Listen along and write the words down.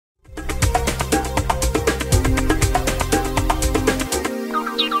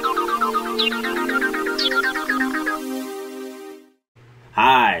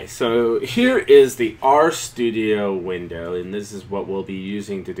so here is the RStudio window, and this is what we'll be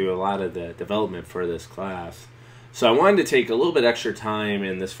using to do a lot of the development for this class. So I wanted to take a little bit extra time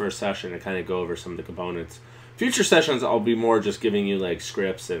in this first session to kind of go over some of the components. Future sessions, I'll be more just giving you like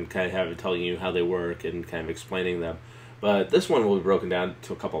scripts and kind of telling you how they work and kind of explaining them. But this one will be broken down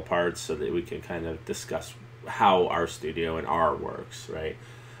to a couple parts so that we can kind of discuss how RStudio and R works, right?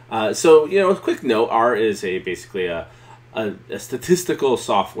 So, a quick note, R is basically a statistical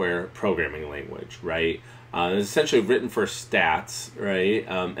software programming language, right? It's essentially written for stats, right?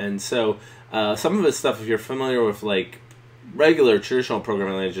 And so some of the stuff, if you're familiar with like regular traditional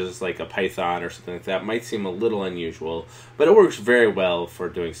programming languages like a Python or something like that, might seem a little unusual, but it works very well for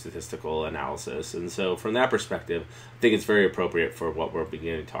doing statistical analysis. And so from that perspective, I think it's very appropriate for what we're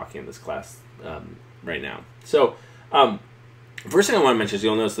beginning talking in this class right now. So first thing I want to mention is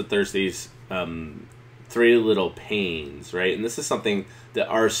you'll notice that there's these three little panes, right? And this is something that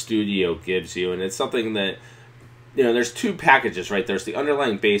RStudio gives you, and it's something that, there's two packages, right? There's the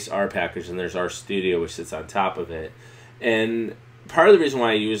underlying base R package, and there's RStudio, which sits on top of it. And part of the reason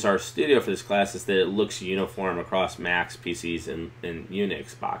why I use RStudio for this class is that it looks uniform across Macs, PCs, and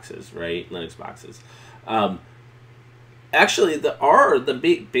Unix boxes, right? Linux boxes. Actually,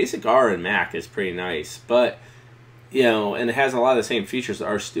 the basic R in Mac is pretty nice, but, and it has a lot of the same features that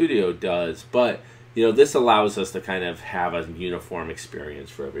RStudio does, but, this allows us to kind of have a uniform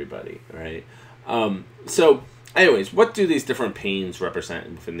experience for everybody, right? So, anyways, what do these different panes represent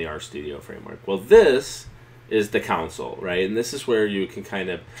within the RStudio framework? Well, this is the console, right? And this is where you can kind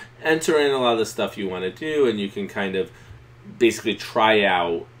of enter in a lot of the stuff you want to do, and you can kind of basically try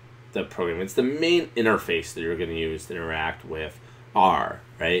out the program. It's the main interface that you're going to use to interact with R,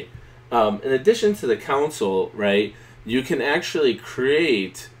 right? In addition to the console, right, you can actually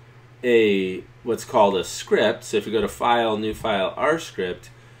create what's called a script. So if you go to File, New File, R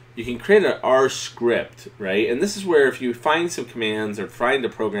script, you can create an R script, right? And this is where if you find some commands or find a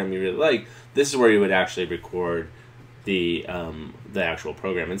program you really like, this is where you would actually record the actual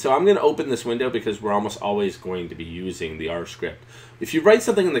program. And so I'm going to open this window because we're almost always going to be using the R script. If you write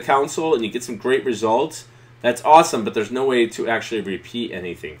something in the console and you get some great results, that's awesome, but there's no way to actually repeat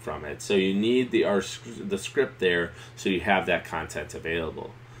anything from it. So you need the script there so you have that content available.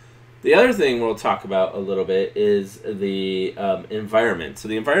 The other thing we'll talk about a little bit is the environment. So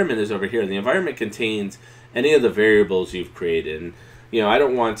the environment is over here. The environment contains any of the variables you've created. And, I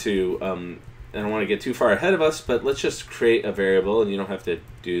don't want to get too far ahead of us, but let's just create a variable, and you don't have to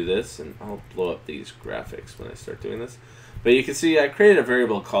do this. And I'll blow up these graphics when I start doing this. But you can see I created a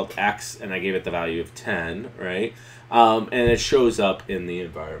variable called x, and I gave it the value of 10, right? And it shows up in the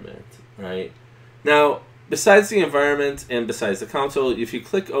environment, right? Now, besides the environment and besides the console, if you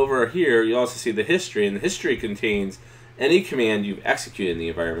click over here, you also see the history, and the history contains any command you've executed in the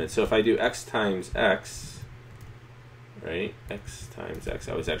environment. So if I do x times x, right, x times x,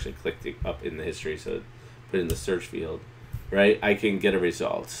 I was actually clicking up in the history, so put in the search field, right, I can get a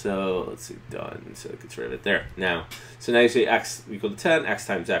result. So let's see, done, so it gets rid of it there. Now, so now you see x equal to 10, x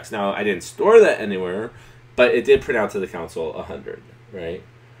times x. Now, I didn't store that anywhere, but it did print out to the console 100, right?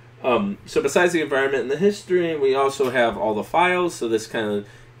 So besides the environment and the history, we also have all the files. So this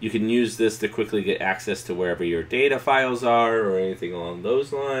you can use this to quickly get access to wherever your data files are or anything along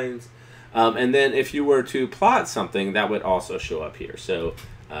those lines. And then if you were to plot something, that would also show up here. So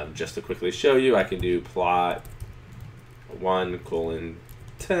just to quickly show you, I can do plot 1:10,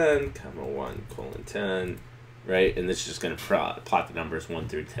 comma 1:10, right? And this is just going to plot the numbers 1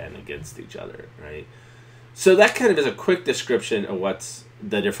 through 10 against each other, right? So that kind of is a quick description of what's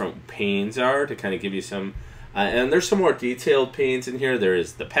the different panes are to kind of give you some, and there's some more detailed panes in here. There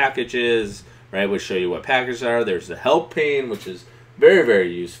is the packages, right, which show you what packages are. There's the help pane, which is very,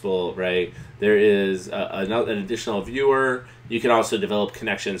 very useful, right? There is an additional viewer. You can also develop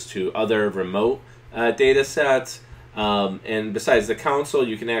connections to other remote data sets. And besides the console,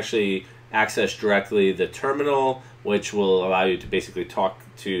 you can actually access directly the terminal, which will allow you to basically talk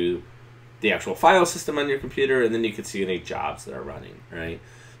to the actual file system on your computer, and then you can see any jobs that are running, right?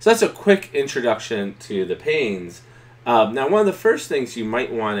 So that's a quick introduction to the panes. Now, one of the first things you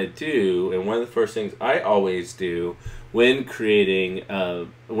might want to do, and one of the first things I always do when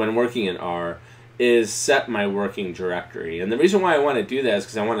when working in R, is set my working directory. And the reason why I want to do that is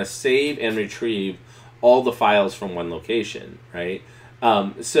because I want to save and retrieve all the files from one location, right?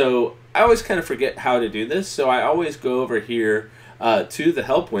 So I always kind of forget how to do this, so I always go over here to the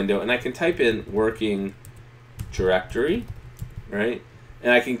help window, and I can type in working directory, right?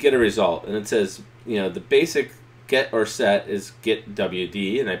 And I can get a result, and it says, the basic get or set is get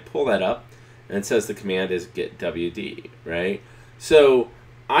wd, and I pull that up, and it says the command is get wd, right? So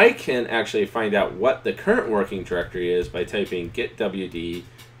I can actually find out what the current working directory is by typing git wd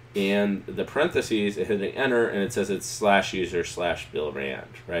and the parentheses and hitting enter, and it says it's /user/billrand,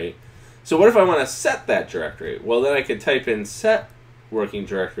 right? So what if I want to set that directory? Well, then I could type in set working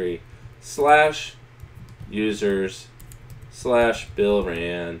directory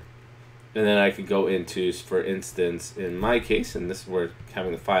 /users/billrand, and then I could go into, for instance, in my case, and this is where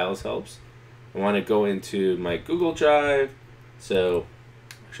having the files helps, I want to go into my Google Drive. So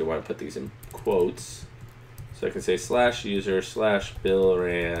actually I want to put these in quotes. So I can say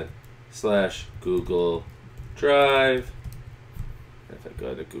 /user/billrand/Google Drive. If I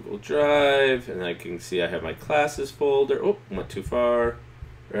go to Google Drive, and I can see I have my classes folder. Oh, went too far.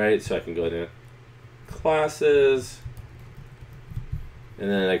 Right, so I can go to classes, and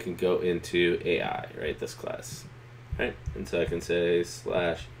then I can go into AI, right, this class. Right, and so I can say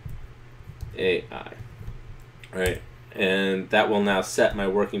 /AI. Right, and that will now set my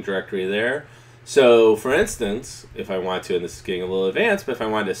working directory there. So, for instance, if I want to, and this is getting a little advanced, but if I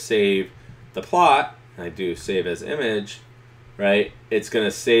wanted to save the plot, and I do save as image, right, it's going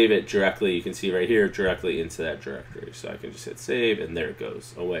to save it directly, you can see right here, directly into that directory. So I can just hit save, and there it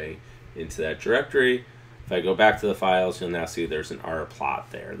goes away into that directory. If I go back to the files, you'll now see there's an R plot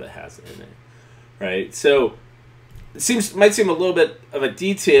there that has it in it, right? So it might seem a little bit of a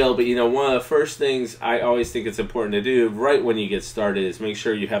detail, but one of the first things I always think it's important to do right when you get started is make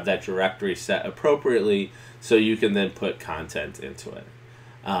sure you have that directory set appropriately so you can then put content into it.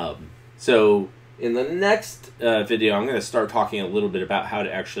 So in the next video, I'm going to start talking a little bit about how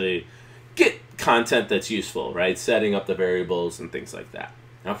to actually get content that's useful, right? Setting up the variables and things like that.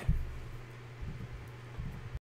 Okay.